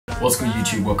What's good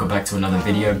YouTube, welcome back to another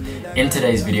video. In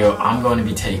today's video, I'm going to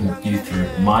be taking you through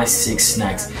my 6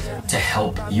 snacks to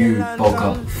help you bulk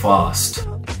up fast.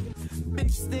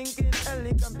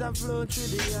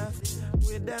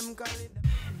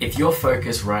 If your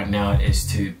focus right now is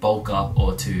to bulk up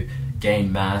or to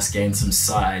gain mass, gain some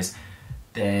size,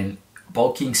 then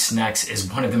bulking snacks is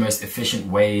one of the most efficient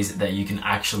ways that you can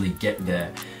actually get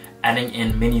there. Adding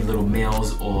in many little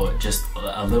meals or just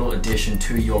a little addition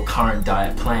to your current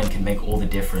diet plan can make all the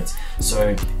difference.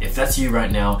 So if that's you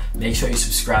right now, make sure you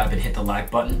subscribe and hit the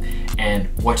like button and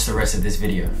watch the rest of this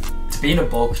video. To be in a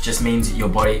bulk just means your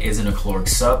body is in a caloric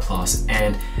surplus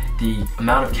and the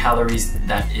amount of calories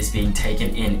that is being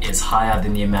taken in is higher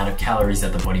than the amount of calories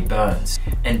that the body burns,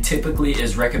 and typically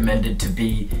is recommended to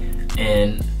be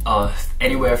in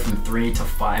anywhere from 300 to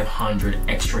 500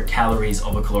 extra calories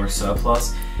of a caloric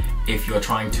surplus if you're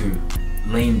trying to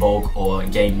lean bulk or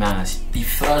gain mass. The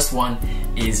first one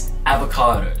is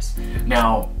avocados.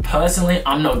 Now personally,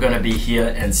 I'm not going to be here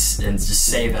and just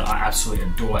say that I absolutely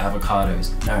adore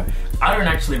avocados. No, I don't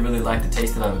actually really like the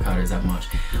taste of avocados that much.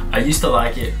 I used to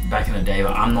like it back in the day,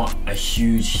 but I'm not a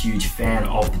huge fan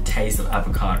of the taste of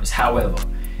avocados. However,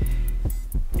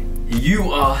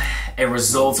 you are a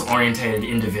results-oriented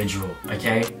individual,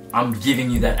 okay? I'm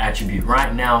giving you that attribute.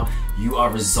 Right now, you are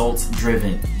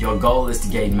results-driven. Your goal is to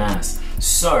gain mass.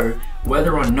 So,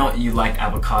 whether or not you like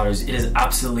avocados, it is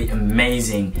absolutely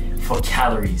amazing for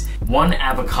calories. One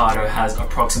avocado has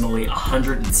approximately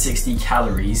 160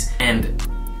 calories and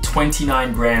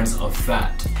 29 grams of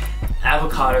fat.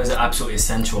 Avocados are absolutely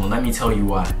essential, and let me tell you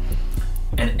why.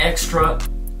 An extra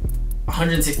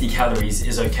 160 calories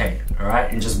is okay,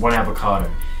 alright, in just one avocado.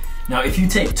 Now if you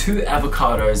take 2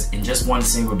 avocados in just one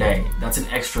single day, that's an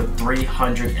extra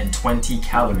 320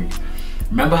 calories.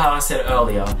 Remember how I said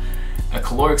earlier, a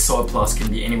caloric surplus can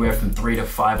be anywhere from 300 to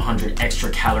 500 extra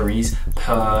calories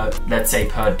per, let's say,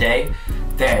 per day.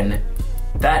 Then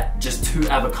that just 2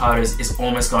 avocados is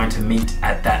almost going to meet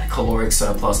at that caloric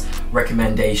surplus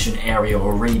recommendation area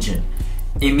or region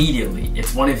immediately.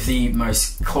 It's one of the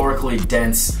most calorically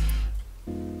dense,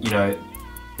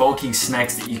 bulking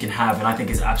snacks that you can have, and I think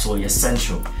is absolutely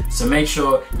essential. So make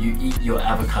sure you eat your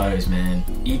avocados, man.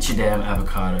 Eat your damn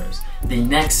avocados. The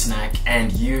next snack,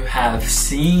 and you have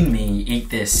seen me eat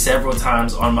this several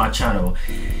times on my channel,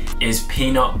 is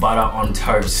peanut butter on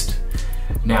toast.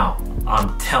 Now,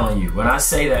 I'm telling you, when I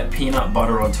say that peanut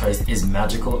butter on toast is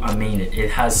magical, I mean it.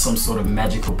 It has some sort of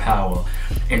magical power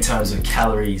in terms of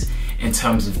calories, in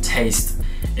terms of taste,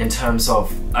 in terms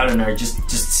of, I don't know, just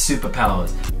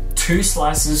superpowers. 2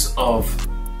 slices of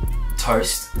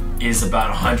toast is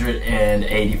about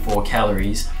 184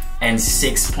 calories and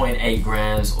 6.8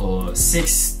 grams or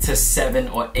 6 to 7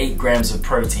 or 8 grams of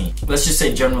protein. Let's just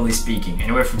say generally speaking,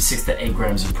 anywhere from 6 to 8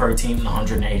 grams of protein and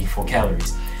 184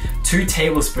 calories. 2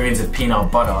 tablespoons of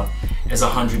peanut butter is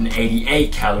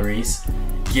 188 calories,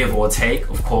 give or take,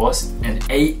 of course, and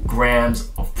 8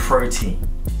 grams of protein.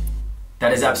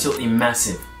 That is absolutely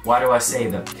massive. Why do I say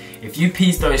that? If you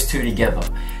piece those 2 together,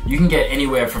 you can get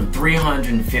anywhere from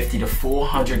 350 to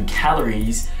 400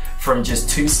 calories from just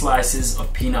 2 slices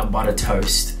of peanut butter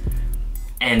toast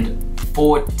and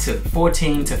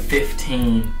 14 to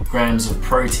 15 grams of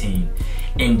protein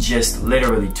in just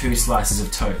literally 2 slices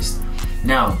of toast.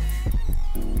 Now,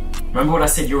 remember what I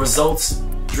said, you're results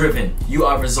driven, you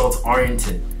are results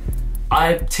oriented.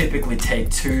 I typically take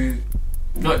 2,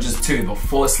 not just 2, but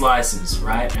 4 slices,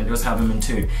 right? And just have them in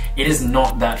 2. It is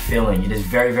not that filling. It is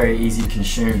very easy to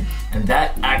consume. And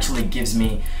that actually gives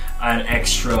me an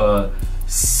extra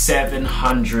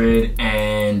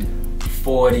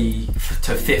 740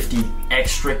 to 50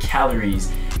 extra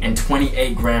calories and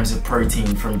 28 grams of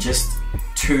protein from just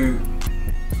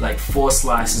 4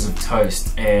 slices of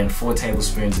toast and 4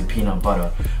 tablespoons of peanut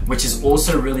butter, which is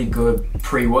also really good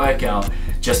pre-workout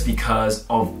just because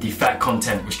of the fat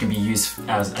content, which can be used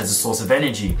as a source of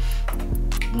energy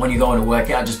when you go into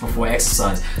workout just before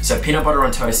exercise. So peanut butter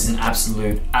on toast is an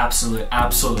absolute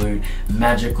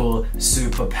magical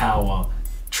superpower.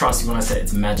 Trust me when I say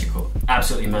it's magical.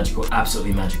 Absolutely magical,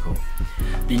 absolutely magical.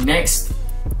 The next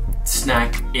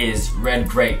snack is red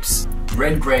grapes.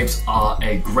 Red grapes are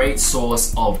a great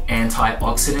source of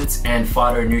antioxidants and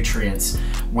phytonutrients,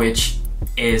 which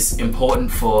is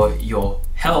important for your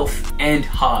health and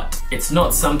heart. It's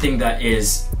not something that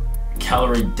is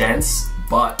calorie dense,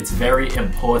 but it's very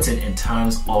important in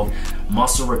terms of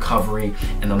muscle recovery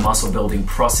and the muscle building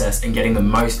process and getting the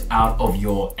most out of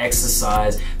your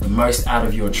exercise, the most out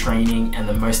of your training, and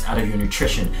the most out of your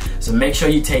nutrition. So make sure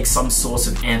you take some source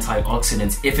of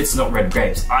antioxidants if it's not red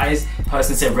grapes. I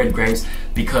personally say red grapes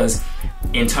because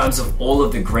in terms of all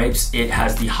of the grapes, it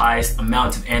has the highest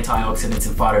amount of antioxidants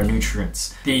and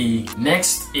phytonutrients. The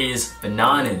next is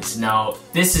bananas. Now,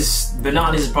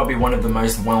 bananas is probably one of the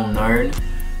most well-known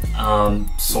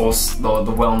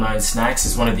the well-known snacks.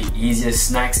 Is one of the easiest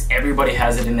snacks. Everybody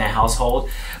has it in their household.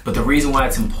 But the reason why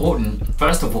it's important,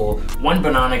 first of all, one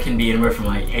banana can be anywhere from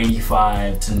like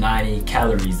 85 to 90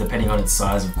 calories, depending on its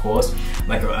size, of course,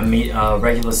 like a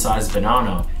regular sized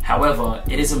banana. However,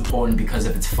 it is important because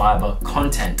of its fiber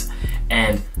content,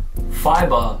 and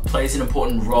fiber plays an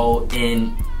important role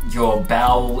in your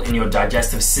bowel, in your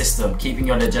digestive system, keeping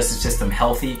your digestive system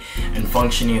healthy and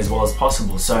functioning as well as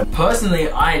possible. So personally,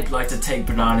 I'd like to take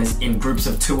bananas in groups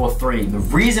of 2 or 3. The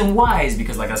reason why is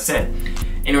because, like I said,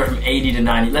 anywhere from 80 to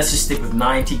 90, let's just stick with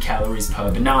 90 calories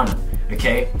per banana,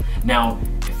 okay? Now,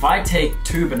 if I take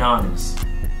 2 bananas,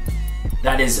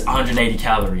 that is 180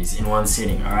 calories in one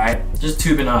sitting, all right? Just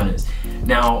 2 bananas.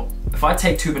 Now, if I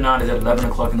take 2 bananas at 11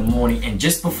 o'clock in the morning and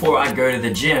just before I go to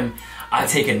the gym, I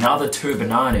take another 2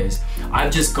 bananas,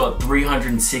 I've just got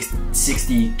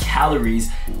 360 calories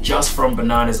just from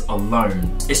bananas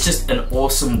alone. It's just an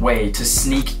awesome way to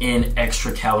sneak in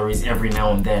extra calories every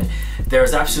now and then. There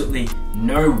is absolutely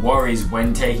no worries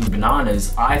when taking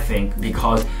bananas, I think,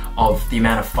 because of the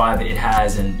amount of fiber it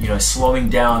has, and slowing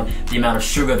down the amount of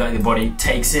sugar that the body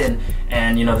takes in.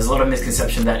 And there's a lot of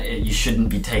misconception that you shouldn't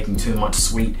be taking too much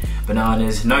sweet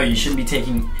bananas. No, you shouldn't be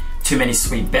taking too many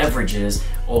sweet beverages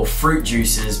or fruit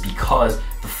juices, because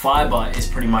the fiber is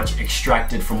pretty much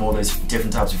extracted from all those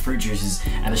different types of fruit juices,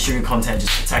 and the sugar content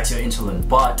just attacks your insulin.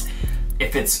 But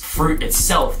if it's fruit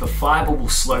itself, the fiber will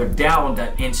slow down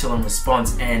that insulin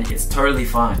response, and it's totally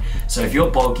fine. So if you're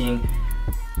bulking,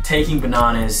 taking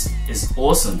bananas is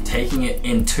awesome. Taking it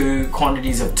in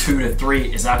quantities of 2 to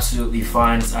 3 is absolutely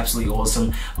fine. It's absolutely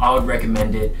awesome. I would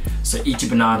recommend it. So eat your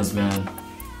bananas, man.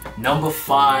 Number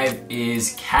 5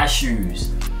 is cashews.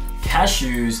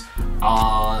 Cashews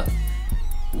are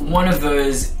one of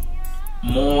those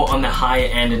more on the higher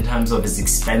end in terms of its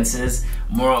expenses,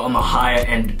 more on the higher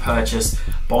end purchase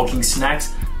bulking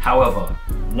snacks. However,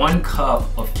 1 cup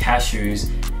of cashews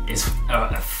is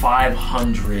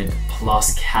 500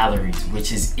 plus calories,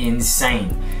 which is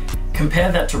insane.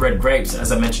 Compare that to red grapes.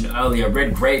 As I mentioned earlier,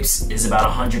 red grapes is about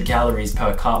 100 calories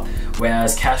per cup,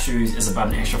 whereas cashews is about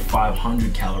an extra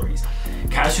 500 calories.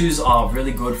 Cashews are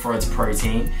really good for its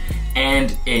protein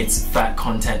and its fat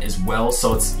content as well,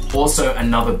 so it's also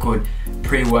another good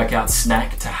pre-workout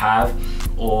snack to have,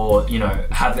 or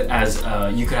have it as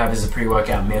you could have as a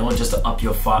pre-workout meal just to up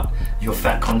your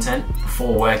fat content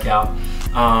before workout.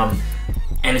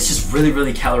 And it's just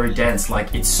really calorie dense.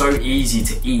 Like, it's so easy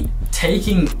to eat.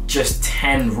 Taking just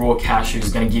 10 raw cashews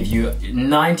is going to give you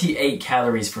 98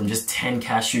 calories from just 10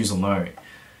 cashews alone.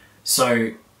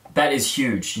 So that is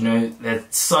huge. They're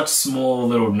such small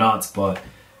little nuts, but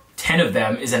 10 of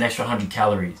them is an extra 100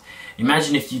 calories.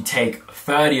 Imagine if you take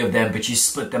 30 of them, but you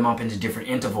split them up into different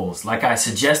intervals. Like I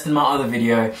suggest in my other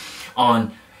video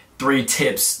on 3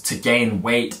 tips to gain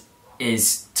weight,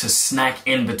 is to snack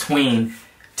in between.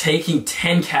 Taking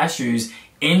 10 cashews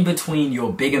in between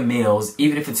your bigger meals,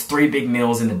 even if it's 3 big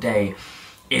meals in a day,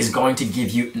 is going to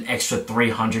give you an extra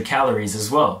 300 calories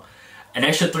as well. An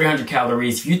extra 300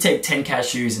 calories, if you take 10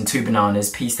 cashews and 2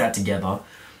 bananas, piece that together,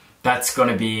 that's going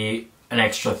to be an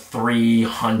extra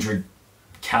 300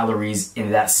 calories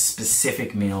in that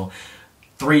specific meal.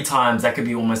 3 times, that could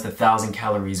be almost 1,000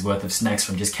 calories worth of snacks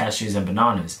from just cashews and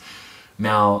bananas.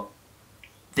 Now,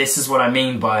 this is what I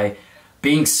mean by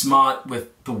being smart with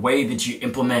the way that you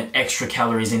implement extra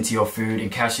calories into your food,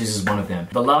 and cashews is one of them.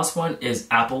 The last one is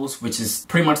apples, which is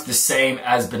pretty much the same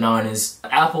as bananas.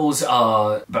 Apples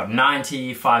are about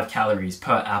 95 calories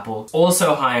per apple.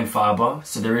 Also high in fiber,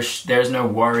 so there's no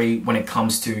worry when it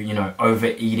comes to,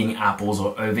 overeating apples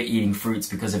or overeating fruits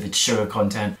because of its sugar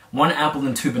content. 1 apple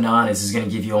and 2 bananas is going to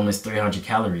give you almost 300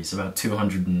 calories, about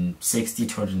 260,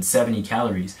 270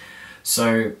 calories.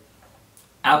 So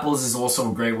apples is also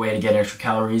a great way to get extra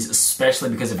calories, especially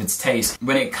because of its taste.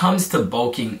 When it comes to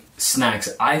bulking snacks,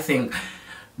 I think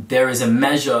there is a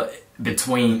measure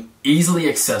between easily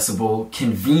accessible,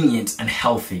 convenient, and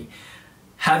healthy.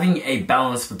 Having a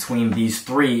balance between these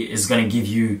 3 is going to give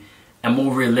you a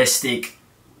more realistic,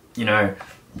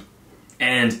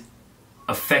 and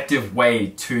effective way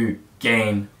to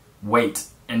gain weight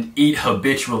and eat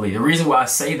habitually. The reason why I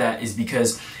say that is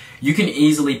because you can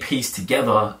easily piece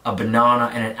together a banana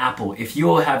and an apple. If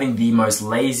you're having the most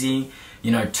lazy,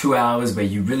 2 hours where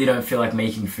you really don't feel like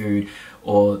making food,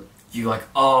 or you're like,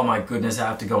 oh my goodness, I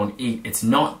have to go and eat. It's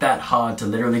not that hard to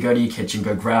literally go to your kitchen,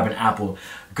 go grab an apple,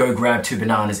 go grab 2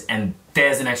 bananas, and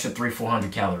there's an extra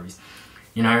 300-400 calories.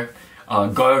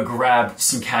 Go grab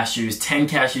some cashews, 10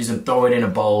 cashews, and throw it in a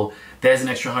bowl. There's an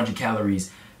extra 100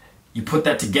 calories. You put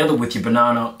that together with your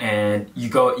banana and you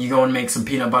go and make some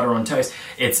peanut butter on toast.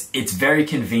 It's very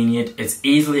convenient, it's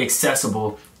easily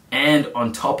accessible, and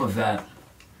on top of that,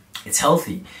 it's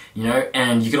healthy, you know,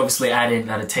 and you can obviously add in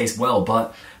that it tastes well,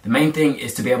 but the main thing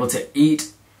is to be able to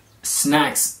eat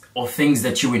snacks or things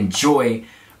that you enjoy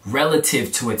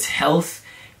relative to its health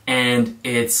and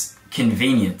its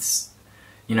convenience.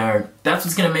 You know, that's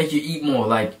what's gonna make you eat more.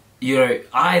 Like, you know,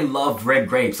 I love red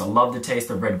grapes. I love the taste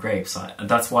of red grapes.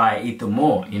 That's why I eat them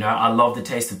more. You know, I love the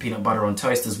taste of peanut butter on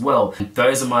toast as well.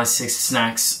 Those are my 6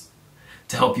 snacks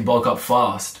to help you bulk up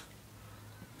fast.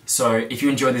 So if you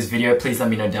enjoyed this video, please let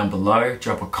me know down below.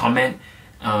 Drop a comment.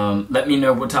 Let me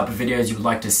know what type of videos you would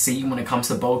like to see when it comes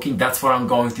to bulking. That's what I'm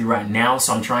going through right now.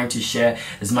 So I'm trying to share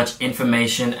as much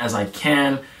information as I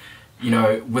can, you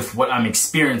know, with what I'm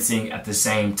experiencing at the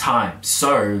same time.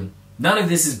 So none of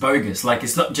this is bogus. Like,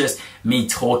 it's not just me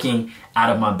talking out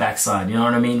of my backside, you know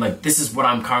what I mean? Like, this is what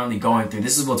I'm currently going through.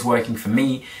 This is what's working for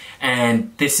me.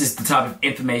 And this is the type of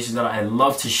information that I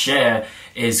love to share,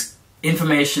 is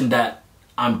information that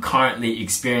I'm currently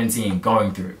experiencing and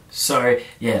going through. So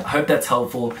yeah, I hope that's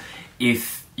helpful.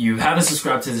 If you haven't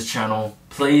subscribed to this channel,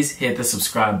 please hit the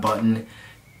subscribe button.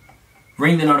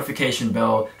 Ring the notification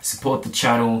bell, support the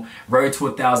channel. Road to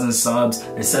 1,000 subs.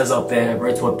 It says up there,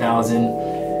 road to 1,000.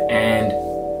 And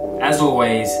as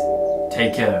always,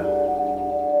 take care.